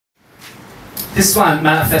This one,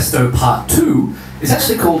 Manifesto Part 2, is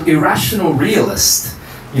actually called Irrational Realist.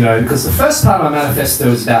 You know, because the first part of my manifesto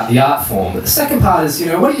is about the art form, but the second part is, you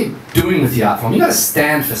know, what are you doing with the art form? You've got to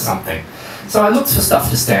stand for something. So I looked for stuff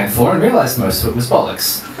to stand for and realised most of it was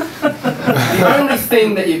bollocks. The only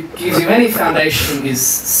thing that gives you any foundation is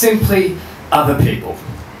simply other people.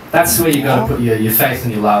 That's where you've got to put your faith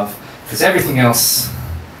and your love, because everything else,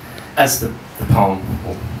 as the poem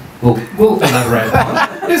we'll elaborate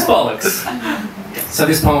upon, is bollocks. So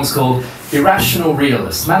this poem is called Irrational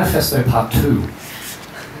Realist, Manifesto Part 2.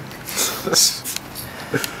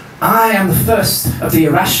 I am the first of the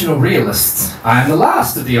irrational realists. I am the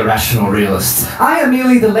last of the irrational realists. I am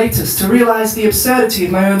merely the latest to realise the absurdity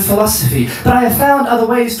of my own philosophy, but I have found other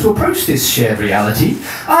ways to approach this shared reality.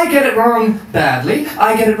 I get it wrong badly,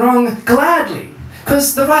 I get it wrong gladly.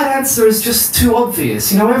 Because the right answer is just too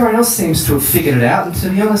obvious. You know, everyone else seems to have figured it out, and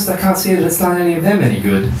to be honest, I can't see that it's done any of them any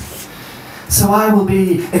good. So I will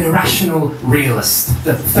be an irrational realist,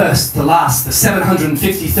 the first, the last, the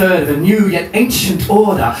 753rd of a new yet ancient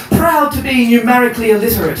order, proud to be numerically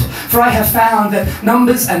illiterate, for I have found that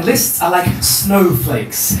numbers and lists are like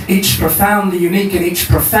snowflakes, each profoundly unique and each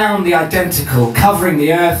profoundly identical, covering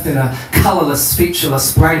the earth in a colourless,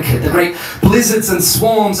 featureless blanket. The great blizzards and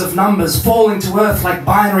swarms of numbers fall into earth like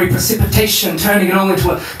binary precipitation, turning it all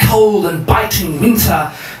into a cold and biting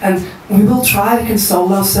winter. And we will try to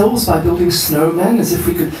console ourselves by building snowmen, as if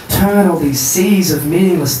we could turn all these seas of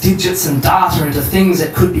meaningless digits and data into things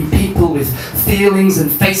that could be people with feelings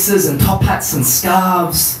and faces and top hats and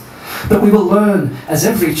scarves. But we will learn, as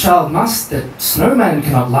every child must, that snowmen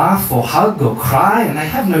cannot laugh or hug or cry, and they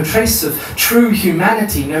have no trace of true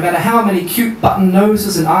humanity, no matter how many cute button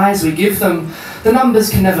noses and eyes we give them. The numbers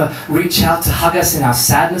can never reach out to hug us in our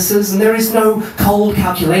sadnesses, and there is no cold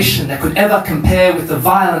calculation that could ever compare with the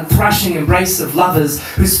violent, thrashing embrace of lovers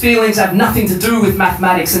whose feelings have nothing to do with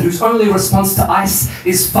mathematics and whose only response to ice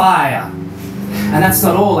is fire. And that's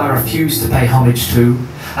not all I refuse to pay homage to.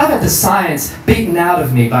 I've had the science beaten out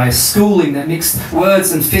of me by a schooling that mixed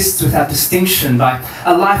words and fists without distinction, by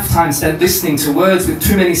a lifetime spent listening to words with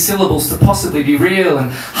too many syllables to possibly be real, and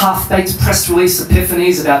half-baked press release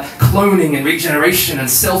epiphanies about cloning and regeneration and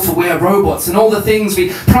self-aware robots and all the things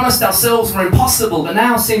we promised ourselves were impossible but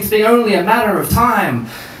now seem to be only a matter of time,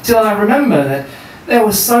 till I remember that there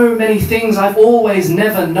were so many things I've always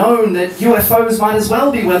never known that UFOs might as well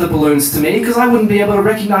be weather balloons to me, because I wouldn't be able to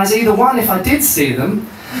recognise either one if I did see them.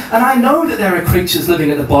 And I know that there are creatures living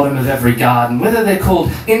at the bottom of every garden. Whether they're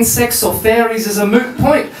called insects or fairies is a moot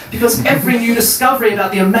point, because every new discovery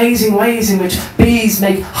about the amazing ways in which bees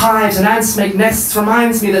make hives and ants make nests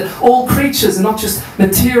reminds me that all creatures are not just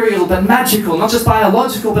material but magical, not just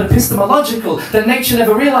biological but epistemological, that nature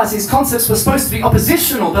never realised these concepts were supposed to be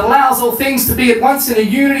oppositional, but allows all things to be at once in a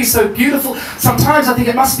unity so beautiful. Sometimes I think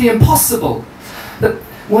it must be impossible. But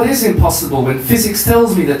what is impossible when physics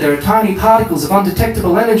tells me that there are tiny particles of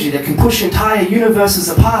undetectable energy that can push entire universes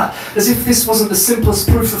apart, as if this wasn't the simplest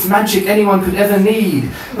proof of magic anyone could ever need?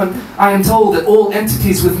 I am told that all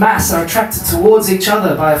entities with mass are attracted towards each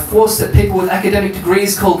other by a force that people with academic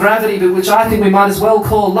degrees call gravity, but which I think we might as well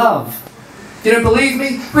call love. You don't believe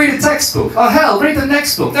me? Read a textbook. Oh hell, read the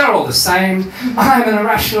next book. They're all the same. I am an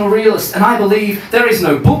irrational realist, and I believe there is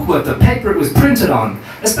no book worth the paper it was printed on,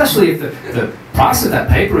 especially if the price of that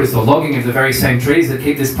paper is the logging of the very same trees that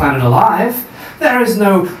keep this planet alive. There is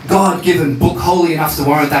no God-given book holy enough to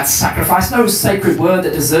warrant that sacrifice, no sacred word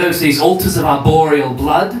that deserves these altars of arboreal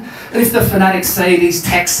blood. And if the fanatics say these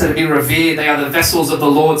texts are to be revered, they are the vessels of the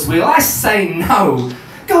Lord's will, I say no.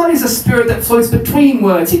 God is a spirit that floats between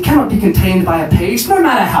words. He cannot be contained by a page, no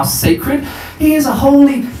matter how sacred. He is a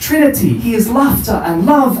holy trinity. He is laughter and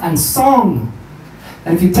love and song.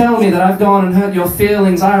 And if you tell me that I've gone and hurt your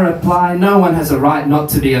feelings, I reply, no one has a right not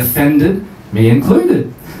to be offended, me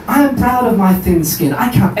included. I am proud of my thin skin.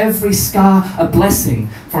 I count every scar a blessing,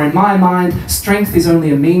 for in my mind, strength is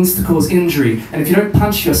only a means to cause injury, and if you don't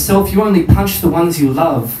punch yourself, you only punch the ones you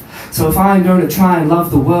love. So if I am going to try and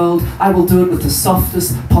love the world, I will do it with the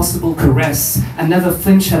softest possible caress, and never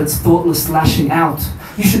flinch at its thoughtless lashing out.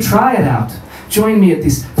 You should try it out. Join me at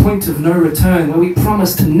this point of no return, where we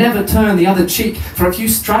promise to never turn the other cheek, for if you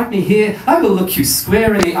strike me here, I will look you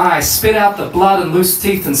square in the eye, spit out the blood and loose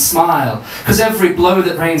teeth and smile. Because every blow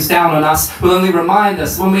that rains down on us will only remind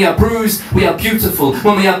us, when we are bruised, we are beautiful.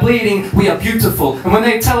 When we are bleeding, we are beautiful. And when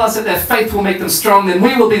they tell us that their faith will make them strong, then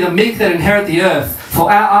we will be the meek that inherit the earth. For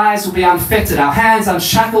our eyes will be unfettered, our hands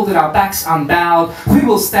unshackled, and our backs unbowed. We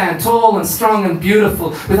will stand tall and strong and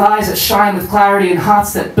beautiful, with eyes that shine with clarity and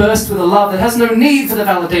hearts that burst with a love that has no need for the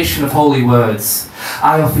validation of holy words.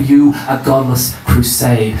 I offer you a godless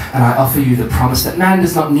crusade, and I offer you the promise that man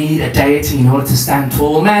does not need a deity in order to stand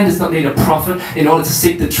tall. Man does not need a prophet in order to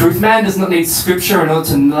seek the truth. Man does not need scripture in order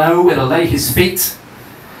to know where to lay his feet.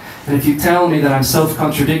 And if you tell me that I'm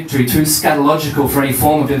self-contradictory, too scatological for any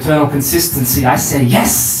form of internal consistency, I say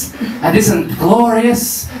yes! And isn't it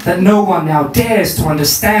glorious that no one now dares to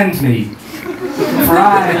understand me? For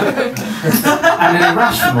I'm an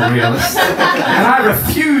irrational realist, and I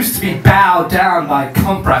refuse to be bowed down by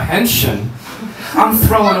comprehension. I'm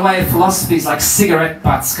throwing away philosophies like cigarette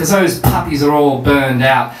butts, because those puppies are all burned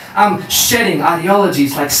out. I'm shedding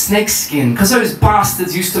ideologies like snakeskin, because those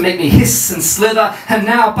bastards used to make me hiss and slither, and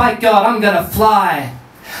now, by God, I'm going to fly.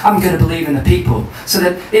 I'm going to believe in the people, so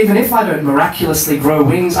that even if I don't miraculously grow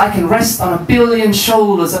wings, I can rest on a billion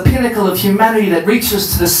shoulders, a pinnacle of humanity that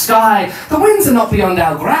reaches to the sky. The winds are not beyond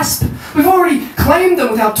our grasp. We've already claimed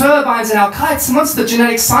them with our turbines and our kites, and once the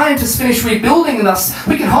genetic scientists finish rebuilding us,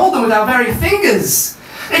 we can hold them with our very fingers.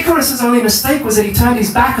 Icarus's only mistake was that he turned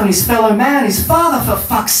his back on his fellow man, his father, for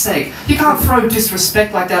fuck's sake. You can't throw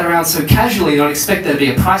disrespect like that around so casually and not expect there to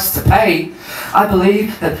be a price to pay. I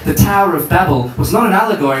believe that the Tower of Babel was not an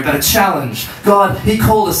allegory, but a challenge. God, he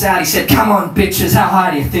called us out. He said, come on, bitches, how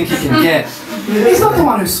high do you think you can get? He's not the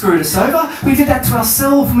one who screwed us over. We did that to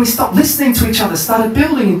ourselves when we stopped listening to each other, started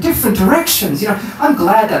building in different directions. You know, I'm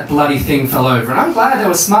glad that bloody thing fell over, and I'm glad they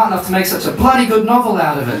were smart enough to make such a bloody good novel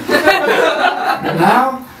out of it. But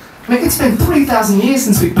now, I mean, it's been 3,000 years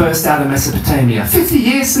since we burst out of Mesopotamia, 50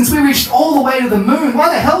 years since we reached all the way to the moon.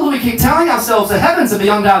 Why the hell do we keep telling ourselves the heavens are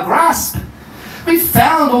beyond our grasp? We've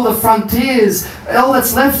found all the frontiers. All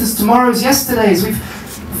that's left is tomorrow's yesterdays. We've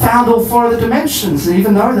found all four of the dimensions, and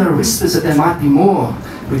even though there are whispers that there might be more,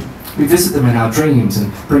 we visit them in our dreams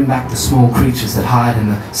and bring back the small creatures that hide in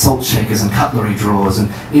the salt shakers and cutlery drawers,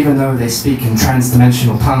 and even though they speak in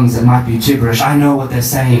trans-dimensional tongues that might be gibberish, I know what they're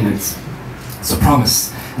saying. It's a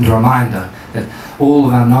promise and a reminder that all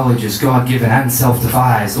of our knowledge is God-given and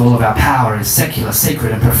self-devised. All of our power is secular,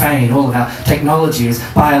 sacred and profane. All of our technology is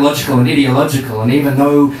biological and ideological. And even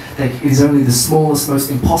though it is only the smallest,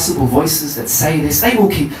 most impossible voices that say this, they will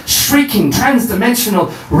keep shrieking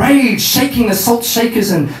trans-dimensional rage, shaking the salt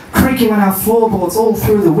shakers and creaking on our floorboards all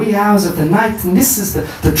through the wee hours of the night. And this is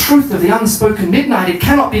the truth of the unspoken midnight. It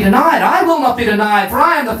cannot be denied. I will not be denied, for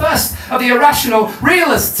I am the first of the irrational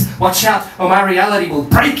realists. Watch out, or my reality will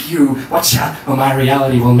break you. Watch out, or my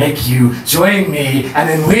reality will make you join me, and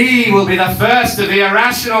then we will be the first of the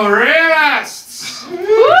irrational realists.